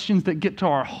another questions that get to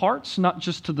our hearts, not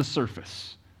just to the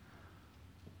surface.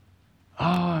 Oh,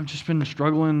 I've just been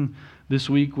struggling this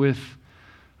week with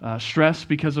stress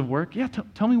because of work. Yeah,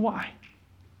 tell me why.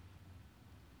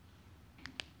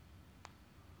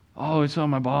 Oh, it's on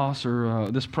my boss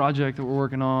or this project that we're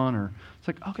working on. Or it's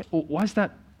like, okay, well, why is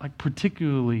that like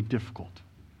particularly difficult?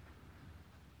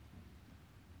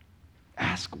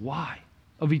 Ask why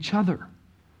of each other.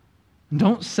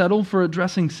 Don't settle for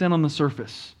addressing sin on the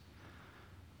surface.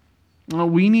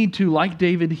 We need to, like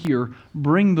David here,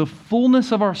 bring the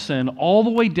fullness of our sin all the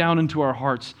way down into our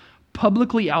hearts,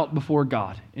 publicly out before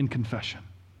God in confession.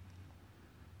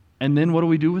 And then what do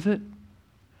we do with it?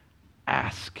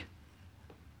 Ask.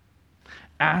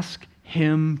 Ask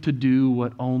Him to do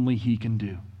what only He can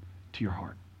do to your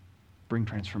heart. Bring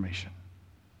transformation.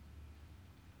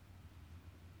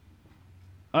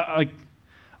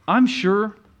 I'm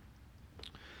sure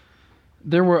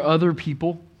there were other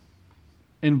people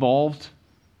involved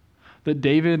that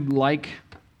David, like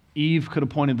Eve, could have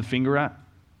pointed the finger at,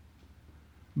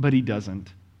 but he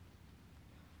doesn't.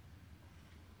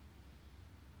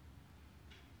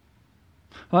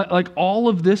 Like all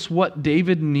of this, what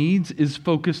David needs is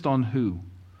focused on who?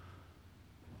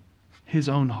 His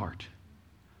own heart.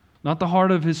 Not the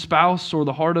heart of his spouse or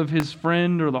the heart of his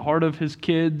friend or the heart of his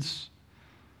kids.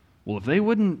 Well, if they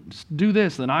wouldn't do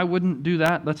this, then I wouldn't do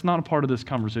that. That's not a part of this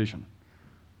conversation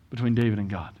between David and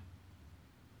God.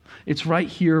 It's right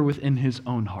here within his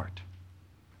own heart.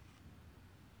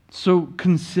 So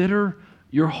consider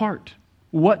your heart.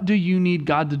 What do you need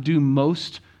God to do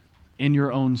most in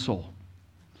your own soul?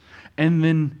 And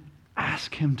then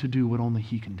ask Him to do what only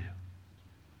He can do.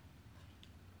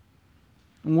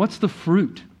 And what's the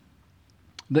fruit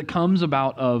that comes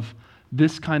about of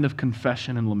this kind of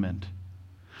confession and lament?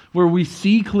 Where we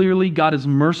see clearly God is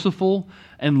merciful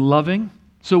and loving,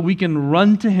 so we can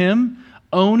run to Him,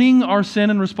 owning our sin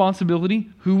and responsibility,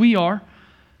 who we are,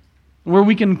 where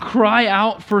we can cry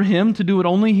out for Him to do what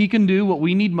only He can do, what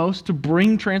we need most to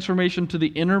bring transformation to the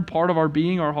inner part of our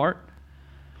being, our heart.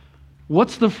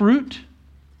 What's the fruit?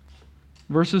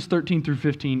 Verses 13 through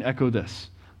 15 echo this.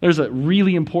 There's a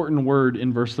really important word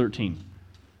in verse 13.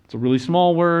 It's a really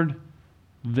small word,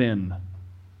 then.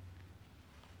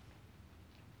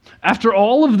 After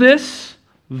all of this,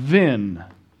 then.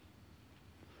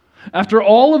 After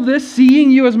all of this,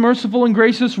 seeing you as merciful and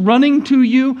gracious, running to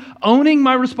you, owning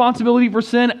my responsibility for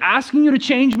sin, asking you to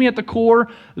change me at the core,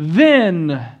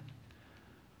 then,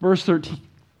 verse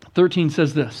 13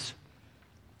 says this,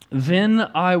 then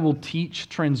I will teach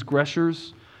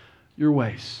transgressors your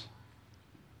ways,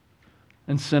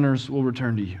 and sinners will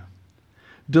return to you.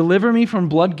 Deliver me from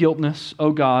blood guiltness,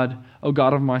 O God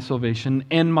of my salvation,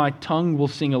 and my tongue will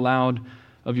sing aloud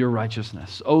of your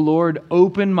righteousness. O Lord,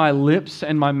 open my lips,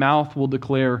 and my mouth will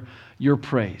declare your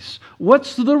praise.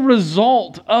 What's the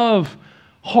result of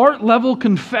heart-level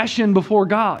confession before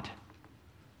God?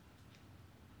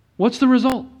 What's the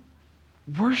result?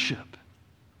 Worship.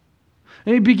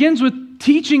 And it begins with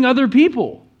teaching other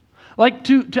people, like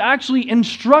to actually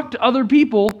instruct other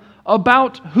people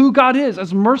about who God is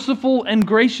as merciful and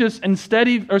gracious and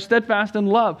steadfast in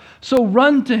love. So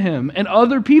run to Him, and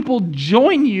other people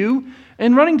join you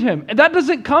in running to Him. And that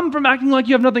doesn't come from acting like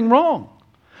you have nothing wrong.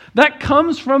 That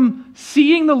comes from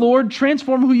seeing the Lord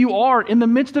transform who you are in the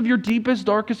midst of your deepest,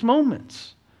 darkest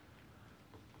moments.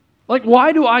 Like,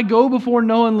 why do I go before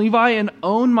Noah and Levi and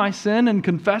own my sin and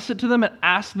confess it to them and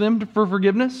ask them for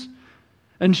forgiveness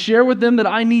and share with them that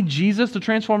I need Jesus to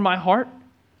transform my heart?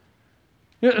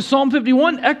 Psalm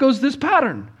 51 echoes this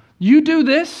pattern. You do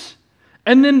this,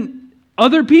 and then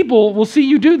other people will see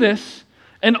you do this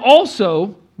and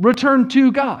also return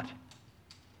to God.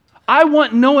 I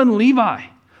want Noah and Levi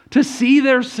to see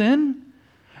their sin,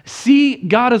 see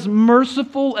God as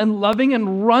merciful and loving,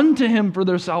 and run to Him for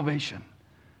their salvation.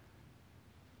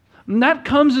 And that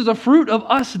comes as a fruit of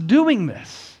us doing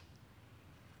this.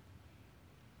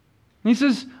 He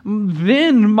says,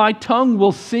 then my tongue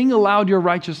will sing aloud your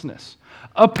righteousness.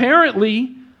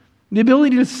 Apparently, the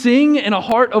ability to sing in a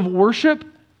heart of worship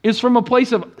is from a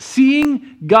place of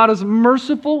seeing God as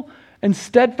merciful and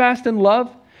steadfast in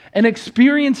love and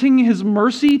experiencing His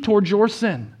mercy towards your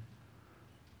sin.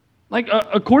 Like,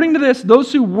 according to this,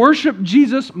 those who worship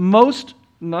Jesus most,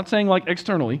 I'm not saying like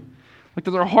externally, like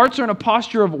that their hearts are in a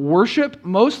posture of worship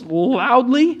most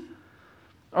loudly,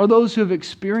 are those who have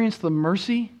experienced the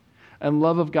mercy and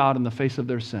love of God in the face of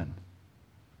their sin.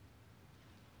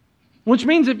 Which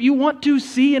means if you want to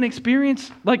see and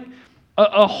experience like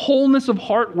a wholeness of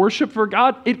heart worship for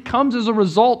God, it comes as a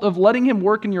result of letting Him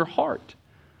work in your heart.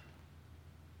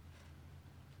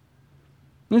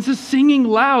 And this is singing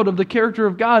loud of the character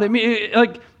of God. I mean,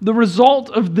 the result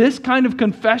of this kind of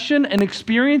confession and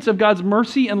experience of God's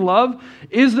mercy and love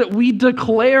is that we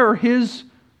declare His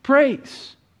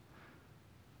praise.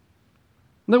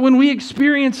 That when we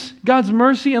experience God's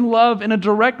mercy and love in a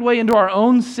direct way into our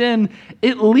own sin,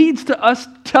 it leads to us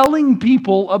telling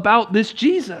people about this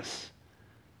Jesus.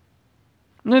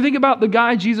 And I think about the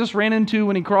guy Jesus ran into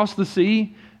when he crossed the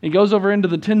sea. He goes over into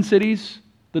the 10 cities,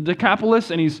 the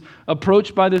Decapolis, and he's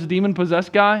approached by this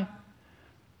demon-possessed guy.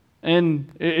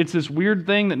 And it's this weird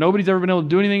thing that nobody's ever been able to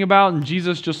do anything about, and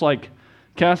Jesus just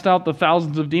cast out the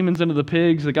thousands of demons into the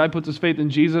pigs. The guy puts his faith in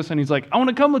Jesus, and he's like, I want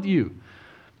to come with you.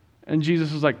 And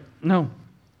Jesus is like, no,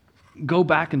 go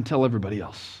back and tell everybody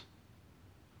else.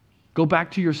 Go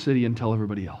back to your city and tell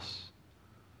everybody else.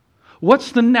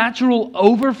 What's the natural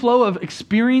overflow of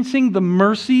experiencing the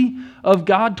mercy of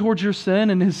God towards your sin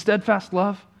and His steadfast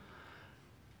love?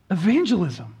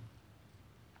 Evangelism.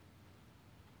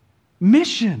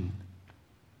 Mission.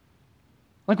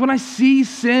 Like when I see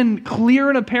sin clear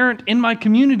and apparent in my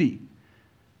community,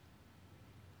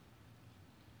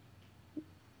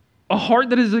 a heart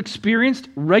that is experienced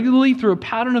regularly through a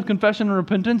pattern of confession and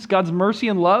repentance, God's mercy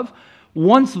and love,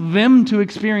 wants them to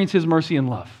experience His mercy and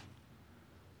love.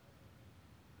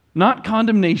 Not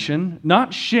condemnation,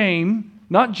 not shame,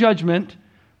 not judgment.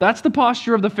 That's the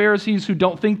posture of the Pharisees who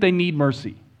don't think they need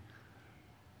mercy.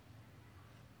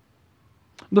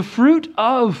 The fruit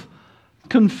of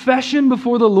confession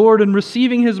before the Lord and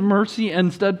receiving His mercy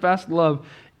and steadfast love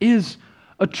is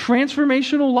a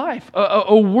transformational life,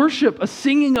 a worship, a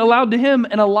singing aloud to Him,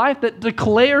 and a life that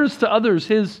declares to others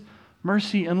His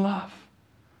mercy and love.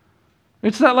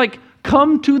 It's that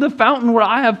come to the fountain where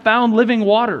I have found living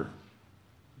water.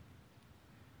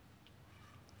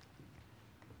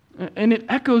 And it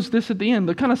echoes this at the end.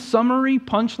 The kind of summary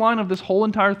punchline of this whole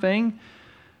entire thing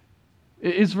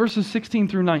is verses 16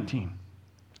 through 19.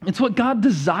 It's what God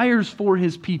desires for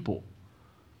His people.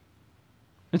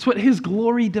 It's what His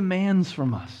glory demands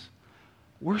from us.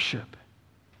 Worship.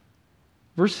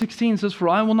 Verse 16 says, "For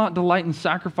I will not delight in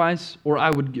sacrifice, or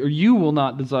you will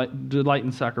not delight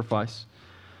in sacrifice,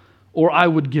 or I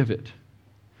would give it.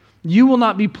 You will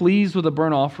not be pleased with a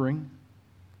burnt offering.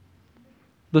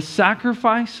 The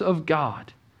sacrifice of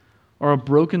God are a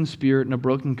broken spirit and a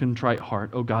broken contrite heart.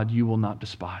 O God, you will not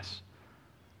despise."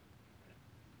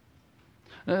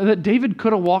 That David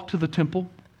could have walked to the temple.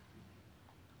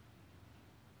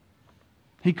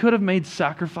 He could have made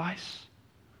sacrifice.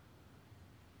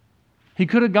 He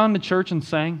could have gone to church and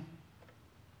sang.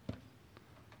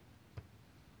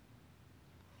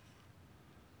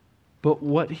 But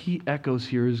what he echoes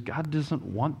here is God doesn't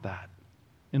want that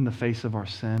in the face of our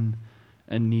sin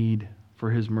and need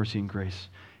for His mercy and grace.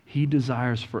 He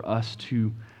desires for us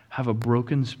to have a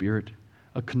broken spirit,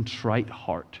 a contrite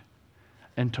heart,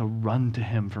 and to run to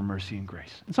Him for mercy and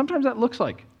grace. And sometimes that looks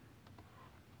like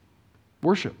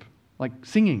worship, like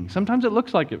singing. Sometimes it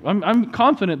looks like it. I'm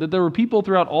confident that there were people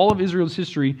throughout all of Israel's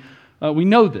history, we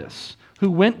know this,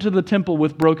 who went to the temple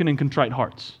with broken and contrite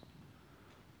hearts.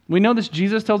 We know this.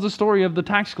 Jesus tells the story of the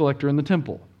tax collector in the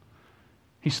temple.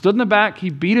 He stood in the back, he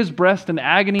beat his breast in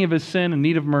agony of his sin and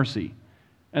need of mercy.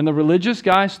 And the religious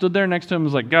guy stood there next to him and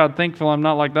was like, "God, thankful I'm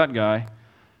not like that guy."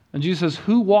 And Jesus says,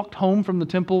 who walked home from the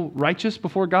temple righteous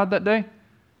before God that day?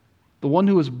 The one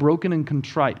who was broken and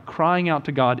contrite, crying out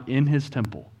to God in His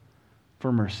temple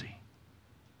for mercy.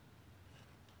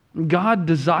 God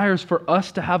desires for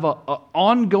us to have an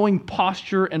ongoing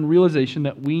posture and realization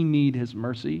that we need His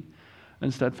mercy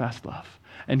and steadfast love.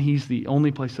 And He's the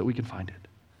only place that we can find it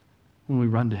when we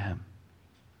run to Him.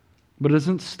 But it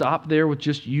doesn't stop there with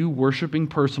just you worshiping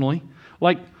personally.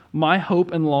 My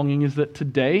hope and longing is that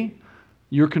today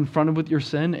you're confronted with your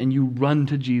sin and you run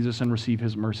to Jesus and receive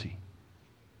His mercy.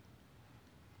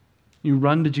 You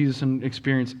run to Jesus and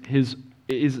experience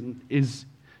His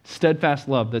steadfast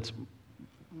love that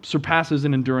surpasses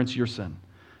in endurance your sin.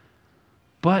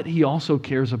 But He also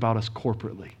cares about us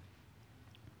corporately.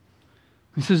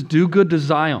 He says, "Do good to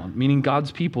Zion," meaning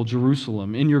God's people,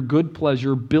 Jerusalem. "In your good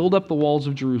pleasure, build up the walls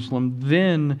of Jerusalem.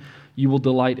 Then you will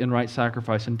delight in right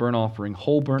sacrifice and burnt offering,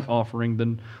 whole burnt offering.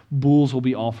 Then bulls will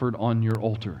be offered on your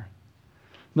altar."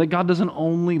 That God doesn't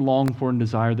only long for and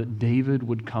desire that David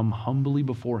would come humbly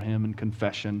before Him in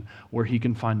confession where he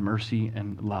can find mercy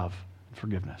and love and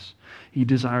forgiveness. He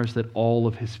desires that all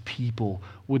of His people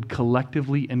would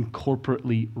collectively and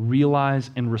corporately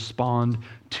realize and respond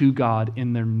to God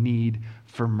in their need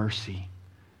for mercy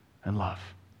and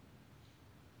love.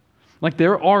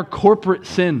 There are corporate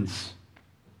sins.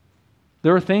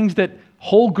 There are things that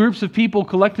whole groups of people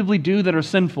collectively do that are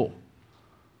sinful.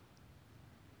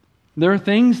 There are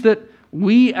things that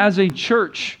We as a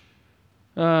church,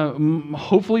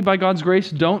 hopefully by God's grace,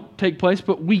 don't take place,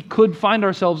 but we could find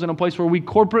ourselves in a place where we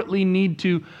corporately need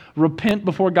to repent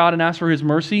before God and ask for His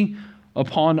mercy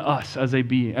upon us as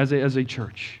a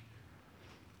church.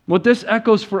 What this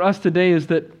echoes for us today is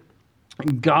that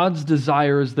God's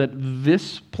desire is that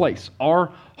this place,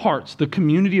 our hearts, the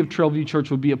community of Trailview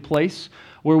Church, would be a place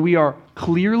where we are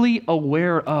clearly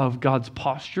aware of God's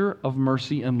posture of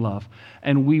mercy and love,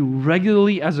 and we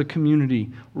regularly as a community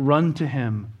run to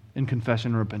Him in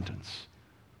confession and repentance.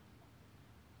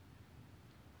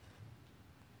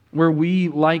 Where we,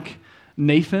 like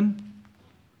Nathan,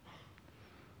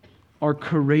 are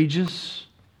courageous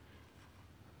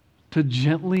to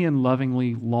gently and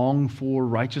lovingly long for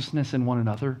righteousness in one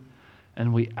another,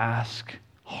 and we ask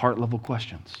heart-level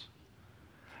questions.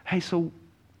 Hey, so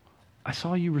I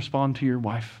saw you respond to your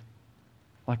wife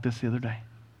like this the other day.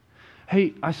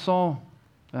 Hey, I saw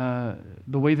the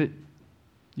way that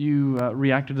you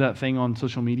reacted to that thing on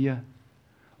social media.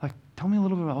 Like, tell me a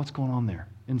little bit about what's going on there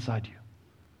inside you.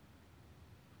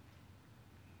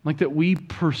 Like that we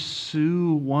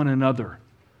pursue one another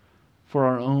for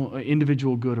our own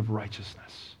individual good of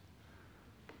righteousness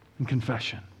and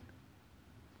confession.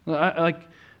 Like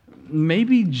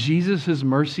maybe Jesus'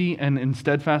 mercy and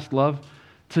steadfast love,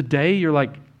 today you're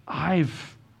like,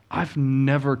 I've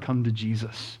never come to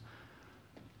Jesus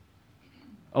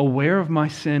aware of my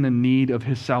sin and need of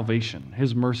His salvation,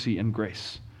 His mercy and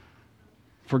grace,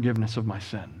 forgiveness of my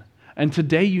sin. And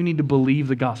today you need to believe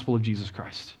the gospel of Jesus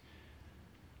Christ.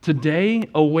 Today,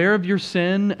 aware of your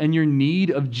sin and your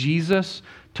need of Jesus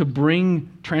to bring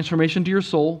transformation to your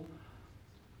soul,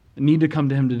 you need to come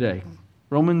to Him today.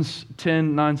 Romans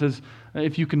 10:9 says,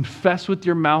 if you confess with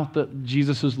your mouth that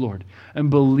Jesus is Lord and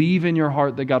believe in your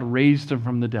heart that God raised Him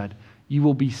from the dead, you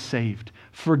will be saved,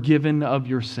 forgiven of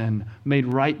your sin, made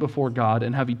right before God,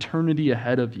 and have eternity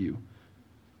ahead of you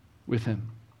with Him,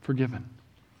 forgiven.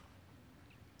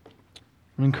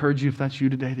 I encourage you, if that's you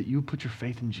today, that you would put your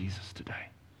faith in Jesus today.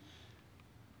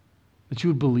 That you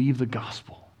would believe the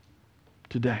gospel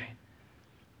today.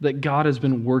 That God has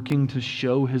been working to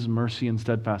show His mercy and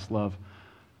steadfast love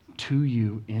to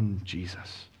you in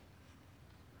Jesus.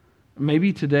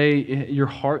 Maybe today your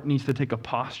heart needs to take a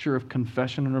posture of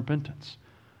confession and repentance.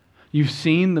 You've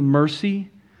seen the mercy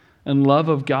and love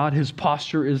of God. His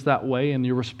posture is that way, and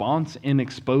your response in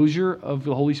exposure of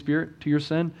the Holy Spirit to your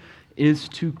sin is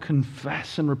to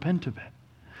confess and repent of it.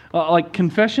 Like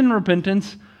confession and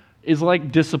repentance is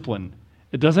like discipline.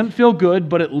 It doesn't feel good,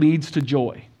 but it leads to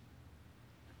joy.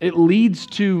 It leads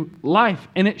to life,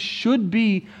 and it should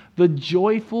be the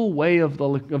joyful way of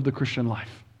the Christian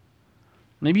life.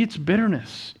 Maybe it's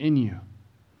bitterness in you,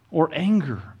 or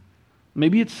anger.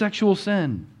 Maybe it's sexual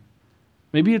sin.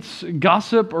 Maybe it's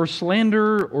gossip or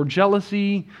slander or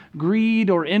jealousy, greed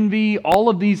or envy, all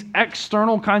of these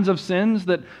external kinds of sins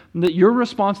that your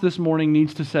response this morning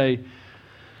needs to say,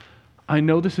 I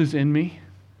know this is in me.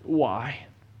 Why?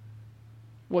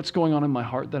 What's going on in my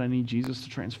heart that I need Jesus to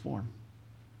transform?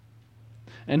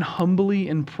 And humbly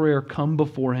in prayer, come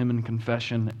before Him in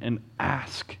confession and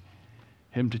ask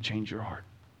Him to change your heart.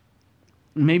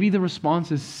 Maybe the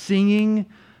response is singing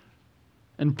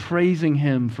and praising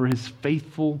Him for His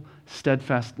faithful,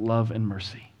 steadfast love and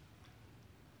mercy.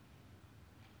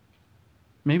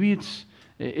 Maybe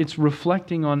it's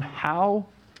reflecting on how,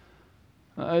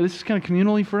 this is kind of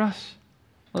communally for us,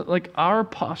 like our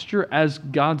posture as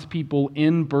God's people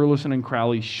in Burleson and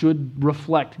Crowley should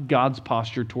reflect God's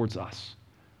posture towards us.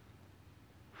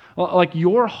 Like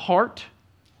your heart,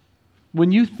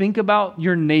 when you think about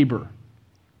your neighbor,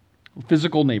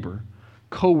 physical neighbor,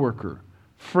 coworker,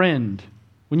 friend,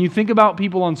 when you think about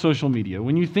people on social media,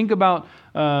 when you think about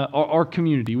our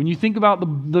community, when you think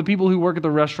about the people who work at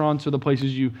the restaurants or the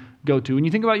places you go to, when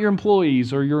you think about your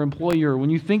employees or your employer, when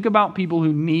you think about people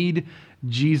who need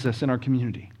Jesus in our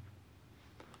community,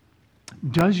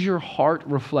 does your heart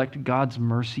reflect God's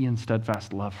mercy and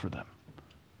steadfast love for them?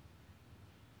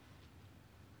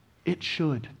 It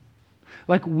should.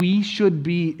 Like we should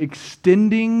be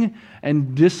extending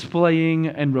and displaying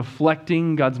and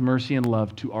reflecting God's mercy and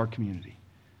love to our community.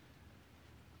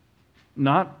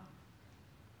 Not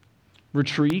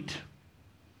retreat,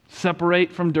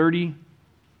 separate from dirty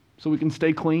so we can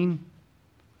stay clean.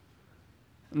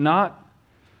 Not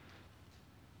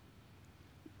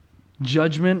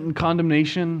judgment and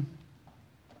condemnation,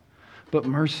 but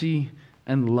mercy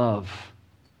and love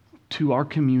to our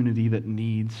community that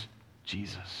needs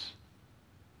Jesus.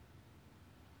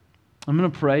 I'm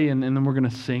going to pray and then we're going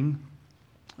to sing.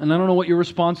 And I don't know what your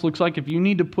response looks like. If you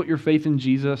need to put your faith in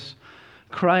Jesus,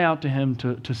 cry out to Him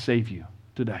to save you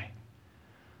today.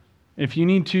 If you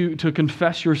need to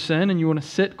confess your sin and you want to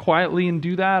sit quietly and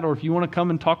do that, or if you want to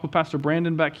come and talk with Pastor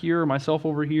Brandon back here or myself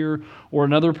over here or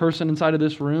another person inside of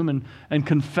this room and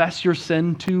confess your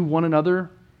sin to one another,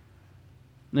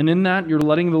 and in that you're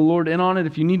letting the Lord in on it.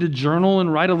 If you need to journal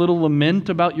and write a little lament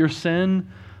about your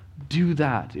sin, do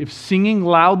that. If singing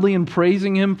loudly and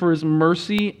praising Him for His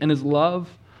mercy and His love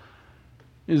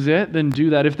is it, then do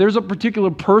that. If there's a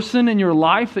particular person in your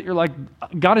life that you're like,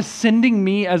 God is sending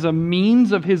me as a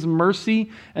means of His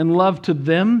mercy and love to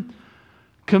them,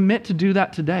 commit to do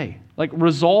that today. Like,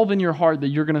 resolve in your heart that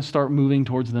you're going to start moving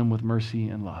towards them with mercy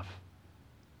and love.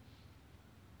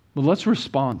 But let's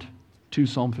respond to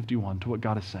Psalm 51, to what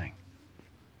God is saying.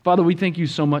 Father, we thank you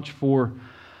so much for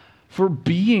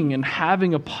being and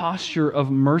having a posture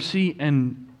of mercy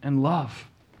and love.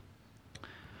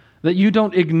 That you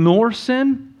don't ignore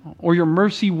sin, or your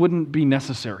mercy wouldn't be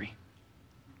necessary.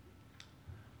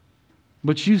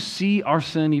 But you see our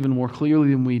sin even more clearly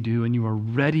than we do, and you are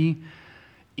ready,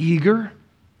 eager,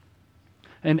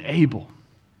 and able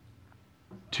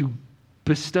to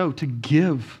bestow, to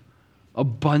give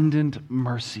abundant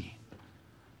mercy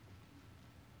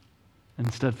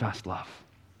and steadfast love.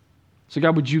 So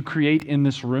God, would you create in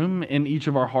this room, in each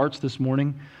of our hearts this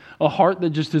morning, a heart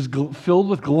that just is filled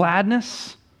with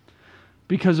gladness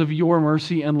because of your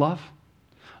mercy and love.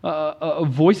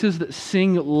 Voices that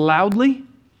sing loudly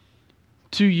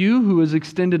to you who has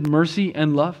extended mercy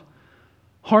and love.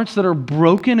 Hearts that are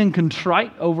broken and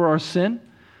contrite over our sin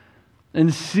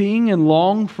and sing and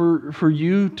long for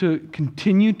you to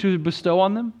continue to bestow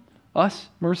on them, us,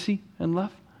 mercy and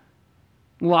love.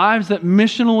 Lives that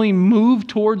missionally move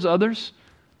towards others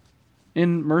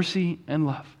in mercy and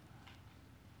love.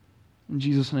 In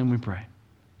Jesus' name we pray.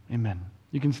 Amen.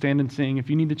 You can stand and sing. If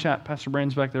you need to chat, Pastor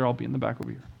Brandon's back there. I'll be in the back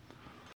over here.